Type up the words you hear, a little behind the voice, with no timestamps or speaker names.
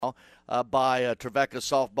by Trevecca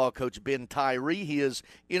softball coach Ben Tyree. He is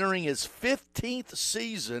entering his 15th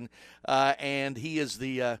season, and he is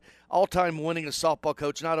the all-time winningest softball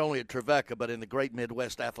coach, not only at Trevecca, but in the Great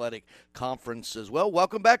Midwest Athletic Conference as well.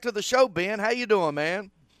 Welcome back to the show, Ben. How you doing, man?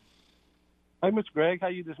 Hey, Mr. Greg, how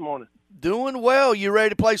you this morning? Doing well. You ready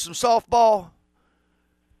to play some softball?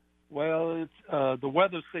 Well, it's, the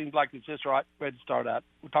weather seems like it's just ready to start out.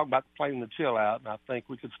 We're talking about playing the chill out, and I think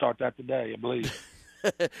we could start that today, I believe.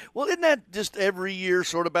 Well, isn't that just every year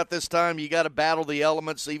sort of about this time? You got to battle the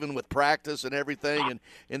elements even with practice and everything.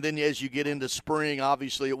 And then as you get into spring,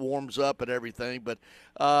 obviously it warms up and everything. But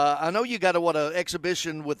I know you got an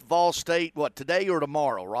exhibition with Vol State, today or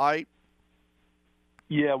tomorrow, right?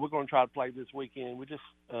 Yeah, we're going to try to play this weekend. We just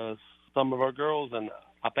some of our girls, and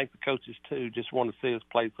I think the coaches too, just want to see us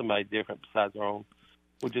play somebody different besides our own.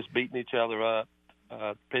 We're just beating each other up,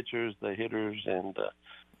 the pitchers, the hitters, and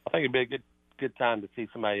I think it'd be a good time to see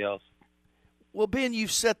somebody else. Well, Ben,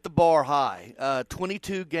 you've set the bar high.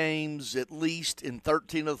 22 games at least in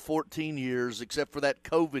 13 of the 14 years, except for that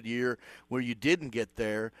COVID year where you didn't get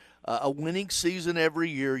there. A winning season every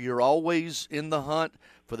year. You're always in the hunt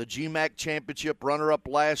for the GMAC championship, runner-up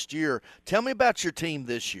last year. Tell me about your team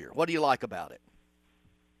this year. What do you like about it?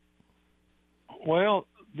 Well,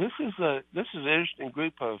 this is an interesting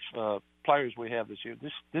group of players we have this year.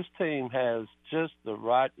 This team has just the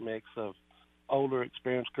right mix of older,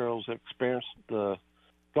 experienced girls that experienced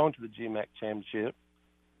going to the GMAC championship,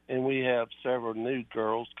 and we have several new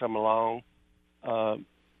girls come along.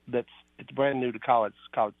 It's brand new to college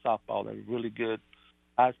softball. They're really good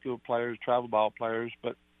high school players, travel ball players,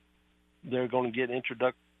 but they're going to get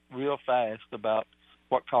introduced real fast about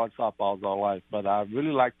what college softball is all like. But I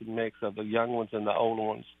really like the mix of the young ones and the older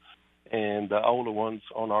ones, and the older ones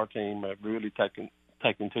on our team have really taken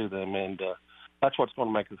to them, and that's what's going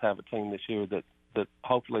to make us have a team this year that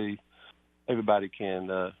hopefully everybody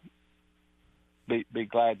can be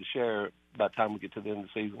glad to share by the time we get to the end of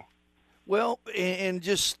the season. Well, and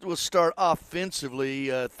just we'll start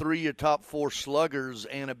offensively. Three of your top four sluggers,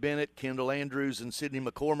 Anna Bennett, Kendall Andrews, and Sydney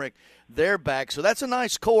McCormick, they're back. So that's a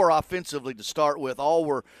nice core offensively to start with. All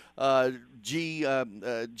were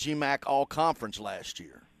GMAC all-conference last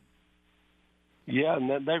year. Yeah, and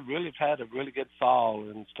they really have had a really good fall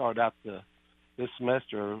and started out this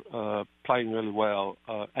semester playing really well.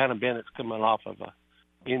 Anna Bennett's coming off of an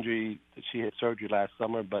injury that she had surgery last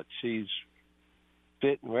summer, but she's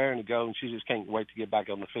fit and raring to go, and she just can't wait to get back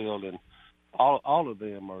on the field. And all of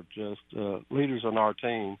them are just leaders on our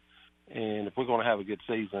team, and if we're going to have a good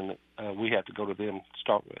season, we have to go to them to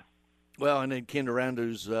start with. Well, and then Kendall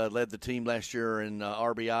Andrews led the team last year in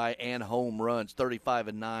RBI and home runs, 35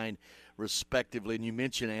 and 9 respectively. And you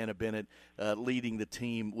mentioned Anna Bennett leading the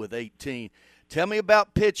team with 18. Tell me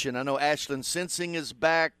about pitching. I know Ashlyn Sensing is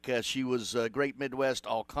back. She was Great Midwest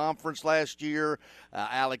All-Conference last year.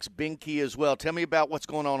 Alex Binke as well. Tell me about what's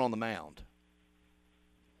going on the mound.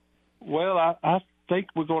 Well, I think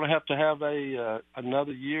we're going to have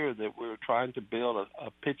another year that we're trying to build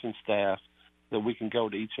a pitching staff that we can go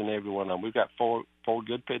to each and every one of them. We've got four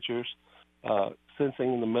good pitchers.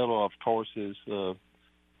 Sensing in the middle, of course, is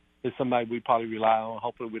somebody we probably rely on.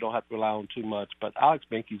 Hopefully we don't have to rely on too much. But Alex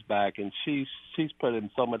Binke's back, and she's put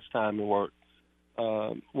in so much time and work.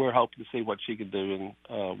 We're hoping to see what she can do.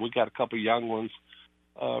 And we got a couple of young ones.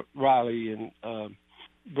 Riley and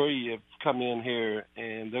Bree have come in here,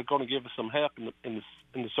 and they're going to give us some help in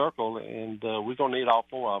the circle. And we're going to need all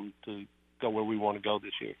four of them to go where we want to go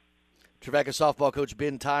this year. Trevecca softball coach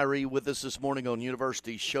Ben Tyree with us this morning on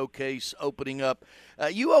University Showcase opening up.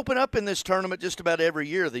 You open up in this tournament just about every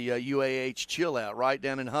year, the UAH Chill Out, right,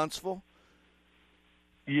 down in Huntsville?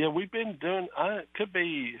 Yeah, we've been doing could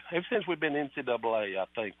be ever since we've been NCAA. I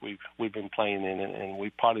think we've been playing in it, and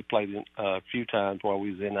we probably played it a few times while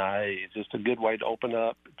we was in IA. It's just a good way to open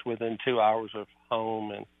up. It's within 2 hours of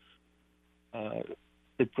home, and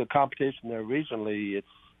it's a competition there. Regionally, it's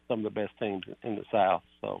some of the best teams in the South,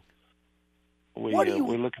 so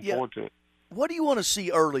we're looking forward to it. What do you want to see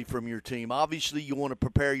early from your team? Obviously, you want to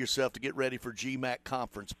prepare yourself to get ready for GMAC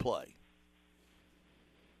conference play.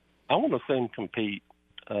 I want to see them compete.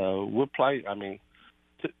 We'll play.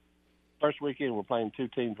 First weekend we're playing two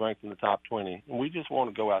teams ranked in the top 20, and we just want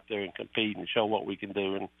to go out there and compete and show what we can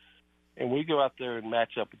do. And we go out there and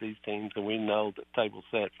match up with these teams, and we know the table's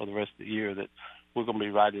set for the rest of the year that we're going to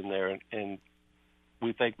be right in there. And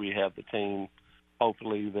we think we have the team,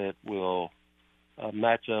 hopefully, that will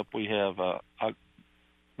match up. We have a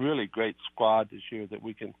really great squad this year that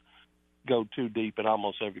we can go too deep at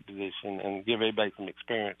almost every position and give everybody some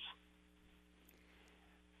experience.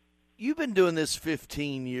 You've been doing this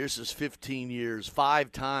 15 years. This is 15 years.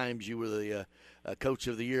 5 times you were the Coach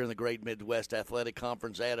of the Year in the Great Midwest Athletic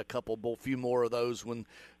Conference. I had a few more of those when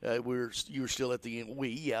you were still at the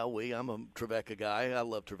we. I'm a Trevecca guy. I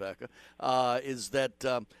love Trevecca.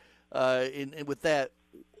 With that,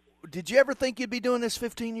 did you ever think you'd be doing this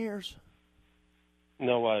 15 years?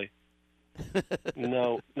 No way.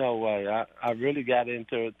 No way. I really got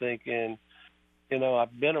into it thinking,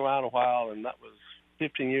 I've been around a while, and that was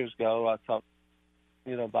 15 years ago. I thought,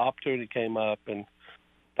 the opportunity came up, and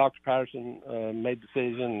Dr. Patterson made the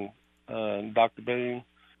decision, and Dr. Boone,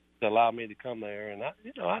 to allow me to come there. And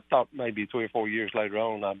I thought maybe 3 or 4 years later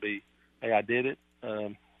on, I did it,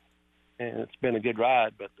 and it's been a good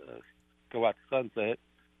ride. But go out to sunset,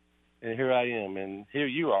 and here I am, and here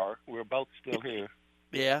you are. We're both still here.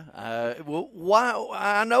 Yeah. Well, why?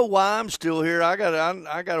 I know why I'm still here. I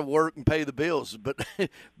gotta work and pay the bills. But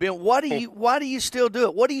Ben, why do you still do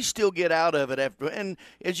it? What do you still get out of it after? And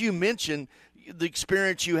as you mentioned, the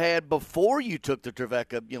experience you had before you took the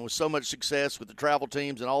Trevecca, with so much success with the travel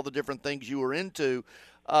teams and all the different things you were into.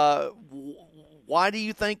 Why do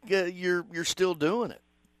you think you're still doing it?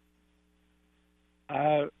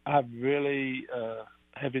 I really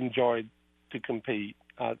have enjoyed to compete.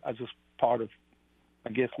 I just part of, I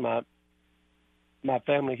guess, my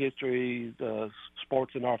family history, the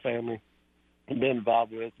sports in our family, I've been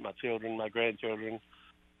involved with my children, my grandchildren.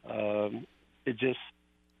 It's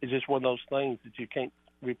just one of those things that you can't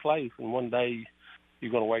replace. And one day you're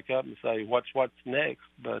going to wake up and say, what's next?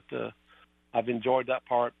 But I've enjoyed that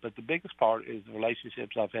part. But the biggest part is the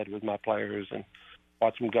relationships I've had with my players, and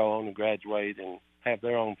watch them go on and graduate and have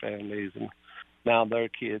their own families, and now their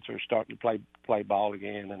kids are starting to play ball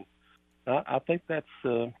again. And I think that's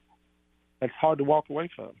hard to walk away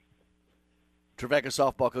from. Trevecca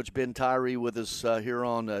softball coach Ben Tyree with us here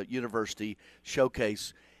on University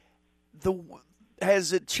Showcase.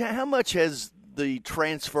 How much has the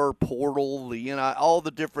transfer portal, all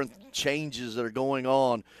the different changes that are going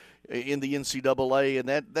on in the NCAA, and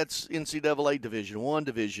that's NCAA Division I,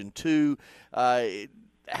 Division II,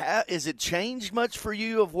 has it changed much for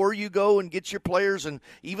you of where you go and get your players, and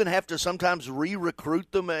even have to sometimes re-recruit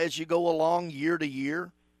them as you go along year to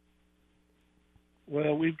year?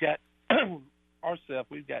 Well, we've got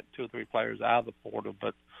we've got 2 or 3 players out of the portal,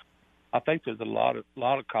 but I think there's a lot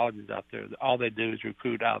of colleges out there that all they do is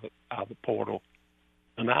recruit out of the portal,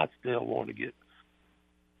 and I still want to get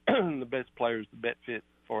the best players, the best fit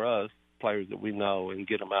for us, players that we know, and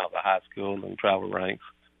get them out of the high school and travel ranks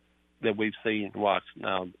that we've seen and watched.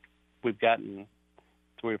 Now, we've gotten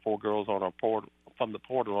 3 or 4 girls on our portal, from the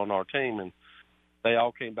portal, on our team, and they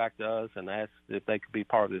all came back to us and asked if they could be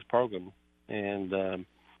part of this program. And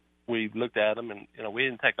we've looked at them, and we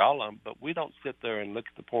didn't take all of them, but we don't sit there and look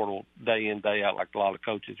at the portal day in, day out like a lot of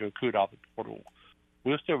coaches recruit off the portal.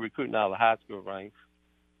 We're still recruiting out of the high school ranks,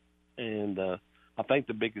 and I think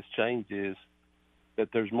the biggest change is that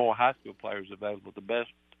there's more high school players available.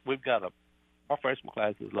 We've got our freshman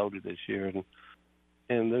class is loaded this year,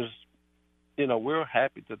 and there's, we're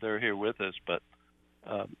happy that they're here with us, but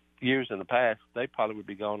years in the past, they probably would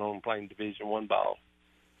be going on and playing Division I ball,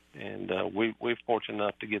 and we're fortunate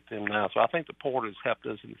enough to get them now. So I think the portal has helped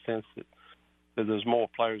us in the sense that there's more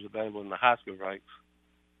players available in the high school ranks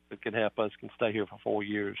that can help us can stay here for 4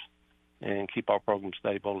 years and keep our program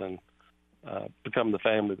stable and become the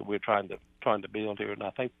family that we're trying to build here. And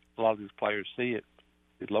I think a lot of these players see it,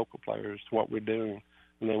 these local players, what we're doing,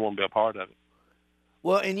 and they want to be a part of it.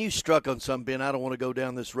 Well, and you struck on something, Ben. I don't want to go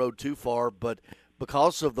down this road too far, but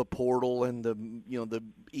because of the portal and the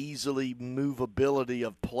easily movability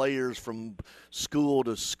of players from school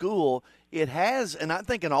to school, it has, and I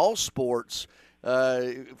think in all sports,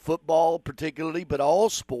 football particularly, but all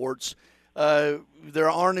sports, there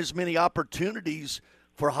aren't as many opportunities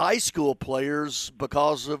for high school players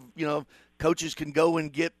because of, coaches can go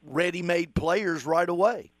and get ready-made players right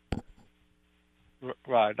away.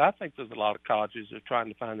 Right. I think there's a lot of colleges that are trying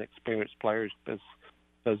to find experienced players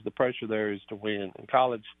because the pressure there is to win. In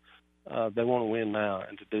college, they want to win now,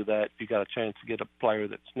 and to do that, you got a chance to get a player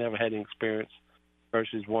that's never had any experience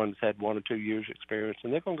versus one that's had 1 or 2 years experience,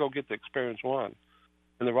 and they're going to go get the experienced one.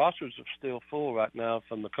 And the rosters are still full right now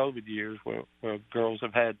from the COVID years where girls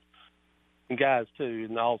have had, and guys too,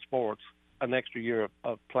 in all sports, an extra year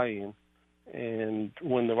of playing. And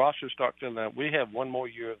when the rosters start filling out, we have 1 more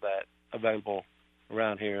year of that available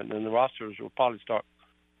around here, and then the rosters will probably start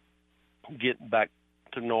getting back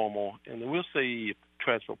to normal, and then we'll see if the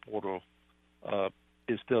transfer portal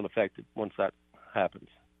is still effective once that happens.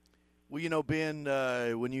 Well, Ben,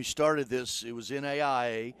 when you started this, it was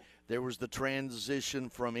NAIA. There was the transition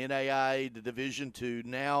from NAI to Division II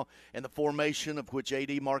now, and the formation of which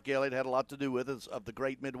A.D. Mark Elliott had a lot to do with it, of the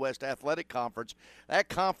Great Midwest Athletic Conference. That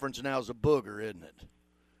conference now is a booger, isn't it?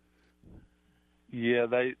 Yeah,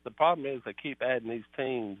 the problem is they keep adding these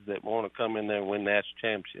teams that want to come in there and win national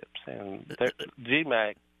championships, and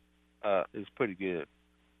GMAC is pretty good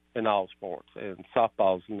in all sports, and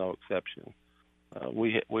softball is no exception.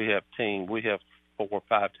 We have 4 or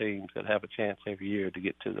 5 teams that have a chance every year to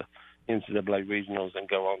get to the NCAA regionals and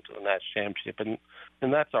go on to the national championship,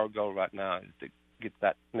 and that's our goal right now, is to get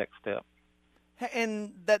that next step.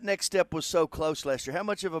 And that next step was so close last year. How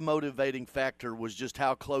much of a motivating factor was just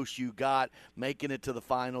how close you got making it to the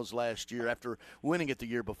finals last year after winning it the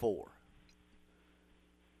year before?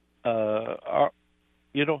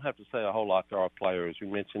 You don't have to say a whole lot to our players. You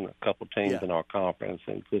mentioned a couple teams in our conference,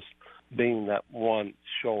 and just being that one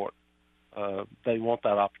short, they want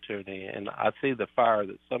that opportunity. And I see the fire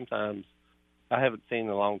that sometimes I haven't seen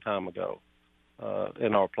a long time ago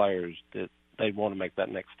in our players, that they want to make that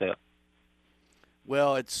next step.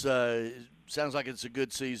 Well, it sounds like it's a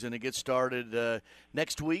good season. It gets started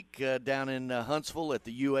next week down in Huntsville at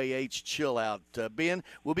the UAH Chill Out. Ben,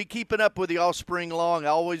 we'll be keeping up with you all spring long.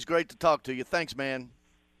 Always great to talk to you. Thanks, man.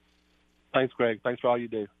 Thanks, Greg. Thanks for all you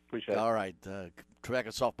do. Appreciate it. All right. Trevecca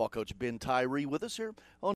softball coach Ben Tyree with us here on